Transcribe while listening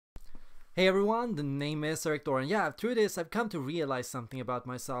Hey everyone, the name is Erik, and yeah, through this I've come to realize something about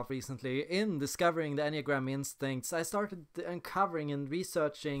myself recently. In discovering the Enneagram instincts, I started uncovering and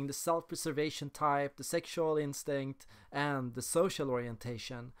researching the self-preservation type, the sexual instinct, and the social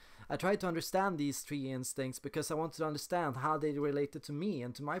orientation. I tried to understand these three instincts because I wanted to understand how they related to me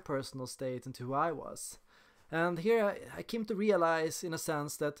and to my personal state and to who I was. And here I came to realize, in a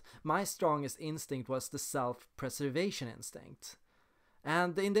sense, that my strongest instinct was the self-preservation instinct.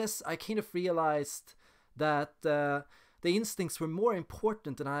 And in this, I kind of realized that the instincts were more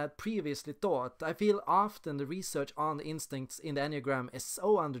important than I had previously thought. I feel often the research on the instincts in the Enneagram is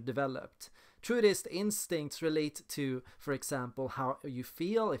so underdeveloped. Through this, the instincts relate to, for example, how you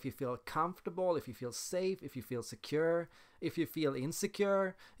feel, if you feel comfortable, if you feel safe, if you feel secure, if you feel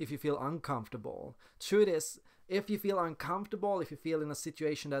insecure, if you feel uncomfortable. Through this, if you feel uncomfortable, if you feel in a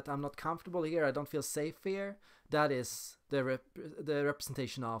situation that I'm not comfortable here, I don't feel safe here, that is the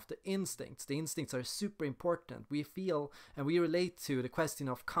representation of the instincts. The instincts are super important. We feel and we relate to the question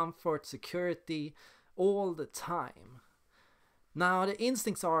of comfort, security all the time. Now, the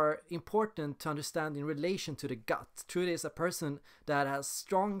instincts are important to understand in relation to the gut. Truly is a person that has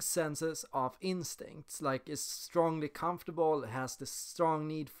strong senses of instincts, like is strongly comfortable, has this strong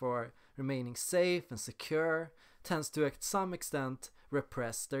need for remaining safe and secure, tends to at some extent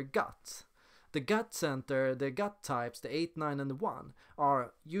repress their gut. The gut center, the gut types, the 8, 9, and the 1,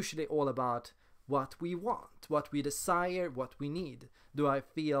 are usually all about what we want, what we desire, what we need. Do I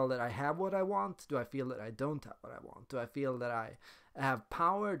feel that I have what I want? Do I feel that I don't have what I want? Do I feel that I have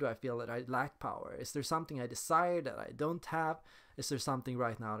power? Do I feel that I lack power? Is there something I desire that I don't have? Is there something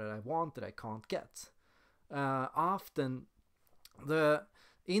right now that I want that I can't get? Often the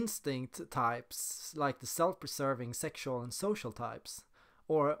instinct types, like the self-preserving sexual and social types,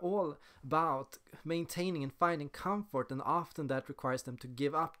 are all about maintaining and finding comfort, and often that requires them to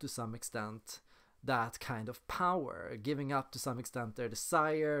give up to some extent that kind of power, giving up to some extent their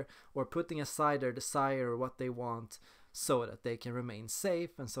desire or putting aside their desire or what they want so that they can remain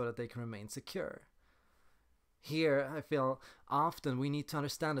safe and so that they can remain secure. Here, I feel often we need to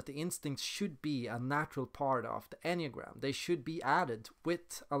understand that the instincts should be a natural part of the Enneagram. They should be added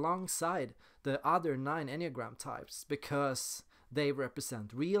with alongside the other 9 Enneagram types because they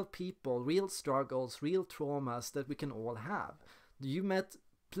represent real people, real struggles, real traumas that we can all have. You met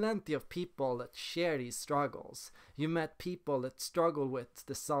plenty of people that share these struggles. You met people that struggle with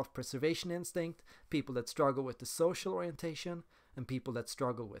the self-preservation instinct, people that struggle with the social orientation, and people that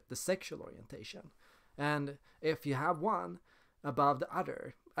struggle with the sexual orientation. And if you have one above the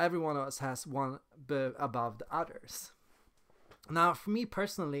other, every one of us has one above the others. Now, for me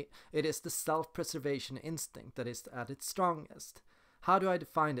personally, it is the self-preservation instinct that is at its strongest. How do I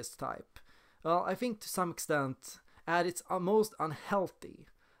define this type? Well, I think to some extent, at its most unhealthy,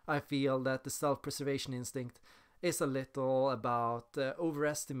 I feel that the self-preservation instinct is a little about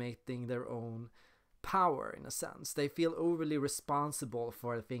overestimating their own power, in a sense. They feel overly responsible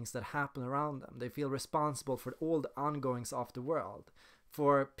for the things that happen around them. They feel responsible for all the ongoings of the world,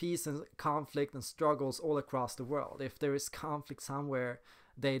 for peace and conflict and struggles all across the world. If there is conflict somewhere,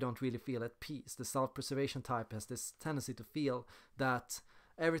 they don't really feel at peace. The self-preservation type has this tendency to feel that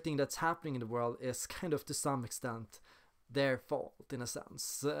everything that's happening in the world is kind of to some extent their fault, in a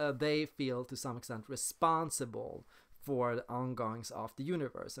sense. They feel to some extent responsible for the ongoings of the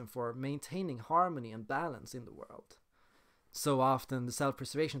universe and for maintaining harmony and balance in the world. So often the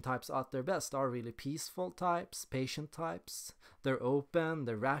self-preservation types at their best are really peaceful types, patient types. They're open,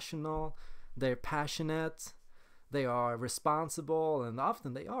 they're rational, they're passionate, they are responsible, and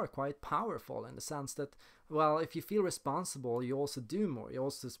often they are quite powerful in the sense that, well, if you feel responsible, you also do more. You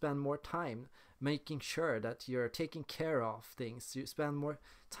also spend more time making sure that you're taking care of things. You spend more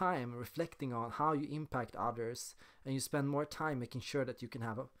time reflecting on how you impact others, and you spend more time making sure that you can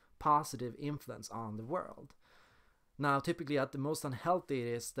have a positive influence on the world. Now, typically at the most unhealthy it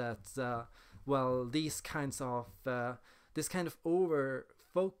is that, well, these kinds of, this kind of over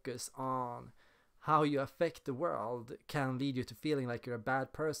focus on how you affect the world can lead you to feeling like you're a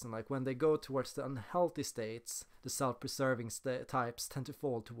bad person. Like when they go towards the unhealthy states, the self-preserving types tend to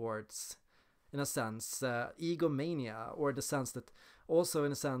fall towards, in a sense, egomania, or the sense that also,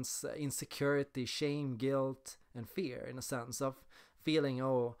 in a sense, insecurity, shame, guilt, and fear, in a sense of feeling,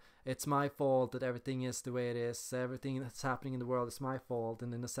 oh, it's my fault that everything is the way it is, everything that's happening in the world is my fault,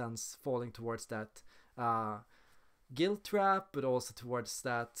 and in a sense falling towards that guilt trap, but also towards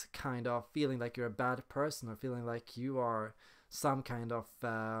that kind of feeling like you're a bad person, or feeling like you are some kind of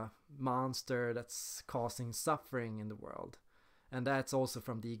monster that's causing suffering in the world. And that's also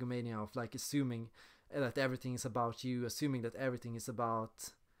from the egomania of like assuming that everything is about you, assuming that everything is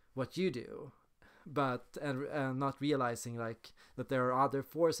about what you do, but and not realizing like that there are other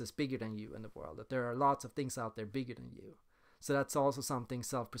forces bigger than you in the world, that there are lots of things out there bigger than you. So that's also something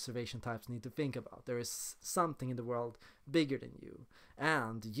self-preservation types need to think about. There is something in the world bigger than you,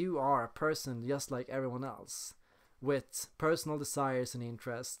 and you are a person just like everyone else with personal desires and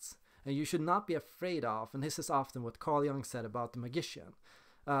interests, and you should not be afraid of, and this is often what Carl Jung said about the magician.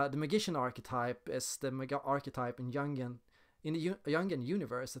 The magician archetype is the archetype in the Jungian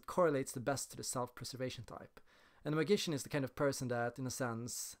universe that correlates the best to the self-preservation type. And the magician is the kind of person that, in a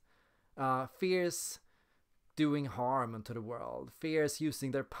sense, fears doing harm unto the world, fears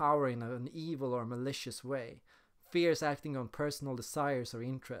using their power in an evil or malicious way, fears acting on personal desires or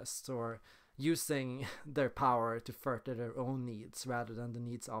interests, or using their power to further their own needs rather than the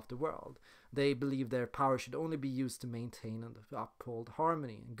needs of the world. They believe their power should only be used to maintain and uphold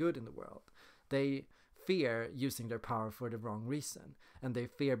harmony and good in the world. They fear using their power for the wrong reason, and they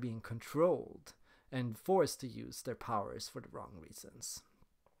fear being controlled and forced to use their powers for the wrong reasons.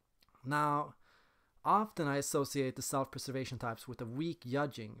 Now, often I associate the self-preservation types with a weak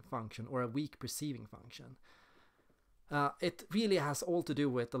judging function or a weak perceiving function. It really has all to do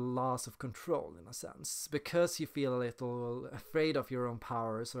with the loss of control, in a sense, because you feel a little afraid of your own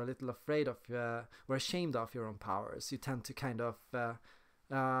powers, or a little afraid of or ashamed of your own powers. You tend to kind of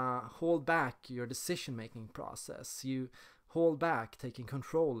hold back your decision-making process. You hold back taking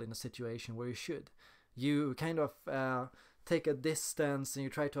control in a situation where you should. You kind of take a distance, and you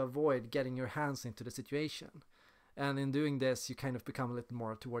try to avoid getting your hands into the situation. And in doing this, you kind of become a little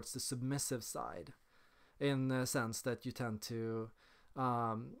more towards the submissive side, in the sense that you tend to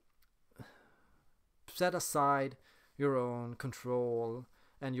set aside your own control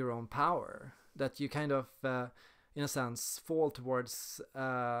and your own power, that you kind of, in a sense, fall towards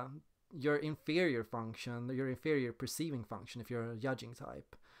your inferior function, your inferior perceiving function if you're a judging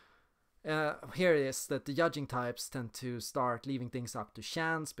type. Here it is that the judging types tend to start leaving things up to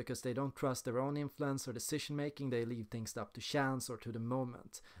chance because they don't trust their own influence or decision making. They leave things up to chance or to the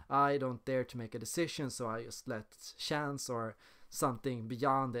moment. I don't dare to make a decision, so I just let chance or something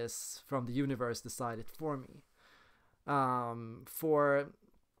beyond this from the universe decide it for me. For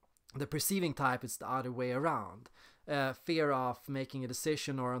the perceiving type, it's the other way around. Fear of making a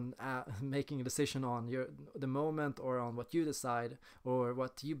decision, or on making a decision on the moment, or on what you decide or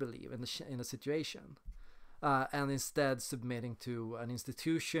what you believe in a situation, and instead submitting to an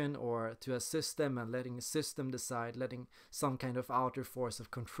institution or to a system and letting a system decide, letting some kind of outer force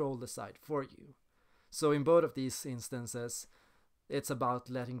of control decide for you. So in both of these instances, it's about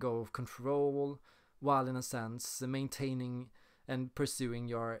letting go of control while, in a sense, maintaining and pursuing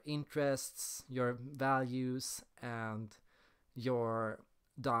your interests, your values, and your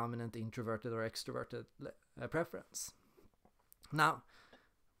dominant introverted or extroverted preference. Now,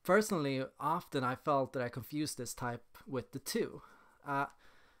 personally, often I felt that I confused this type with the two.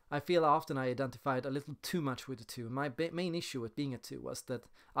 I feel often I identified a little too much with the two. My main issue with being a two was that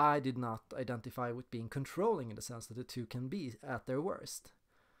I did not identify with being controlling, in the sense that the two can be at their worst.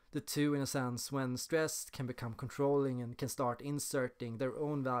 The two, in a sense, when stressed, can become controlling and can start inserting their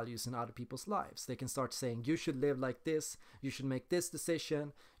own values in other people's lives. They can start saying, you should live like this, you should make this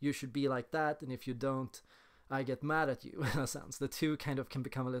decision, you should be like that, and if you don't, I get mad at you, in a sense. The two kind of can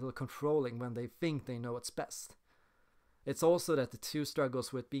become a little controlling when they think they know what's best. It's also that the two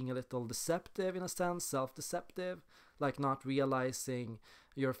struggles with being a little deceptive, in a sense, self-deceptive, like not realizing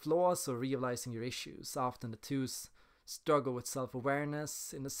your flaws or realizing your issues. Often the twos struggle with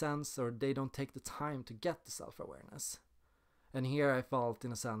self-awareness, in a sense, or they don't take the time to get the self-awareness. And here I felt,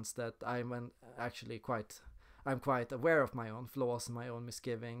 in a sense, that I'm quite aware of my own flaws and my own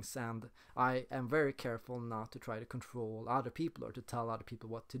misgivings, and I am very careful not to try to control other people or to tell other people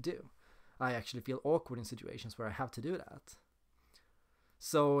what to do. I actually feel awkward in situations where I have to do that.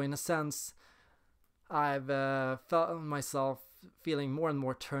 So in a sense, I've felt myself feeling more and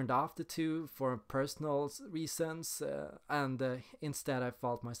more turned off the two for personal reasons, and instead I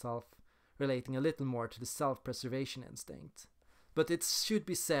felt myself relating a little more to the self-preservation instinct. But it should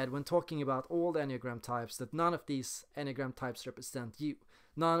be said when talking about all the Enneagram types that none of these Enneagram types represent you.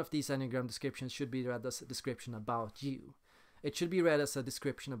 None of these Enneagram descriptions should be read as a description about you. It should be read as a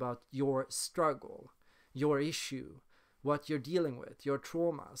description about your struggle, your issue, what you're dealing with, your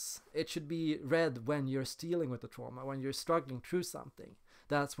traumas. It should be read when you're dealing with the trauma, when you're struggling through something.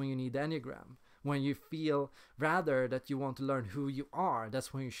 That's when you need the Enneagram. When you feel rather that you want to learn who you are,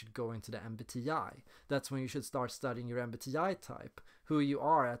 that's when you should go into the MBTI. That's when you should start studying your MBTI type, who you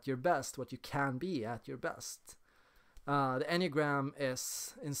are at your best, what you can be at your best. The Enneagram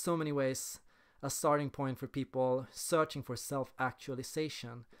is in so many ways a starting point for people searching for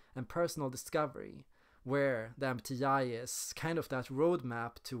self-actualization and personal discovery, where the MBTI is kind of that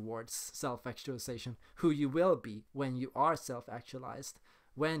roadmap towards self-actualization, who you will be when you are self-actualized,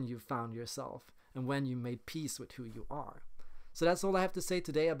 when you found yourself, and when you made peace with who you are. So that's all I have to say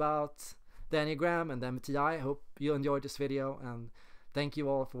today about the Enneagram and the MBTI. I hope you enjoyed this video, and thank you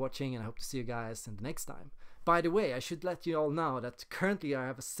all for watching, and I hope to see you guys in the next time. By the way, I should let you all know that currently I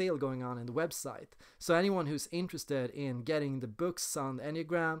have a sale going on in the website. So anyone who's interested in getting the books on the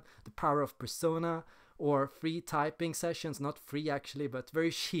Enneagram, the power of persona, or free typing sessions, not free actually, but very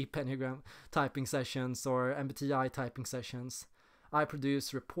cheap Enneagram typing sessions or MBTI typing sessions. I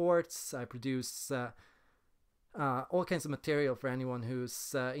produce reports, I produce all kinds of material for anyone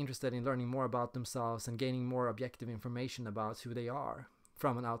who's interested in learning more about themselves and gaining more objective information about who they are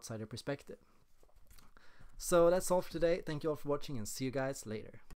from an outsider perspective. So that's all for today. Thank you all for watching, and see you guys later.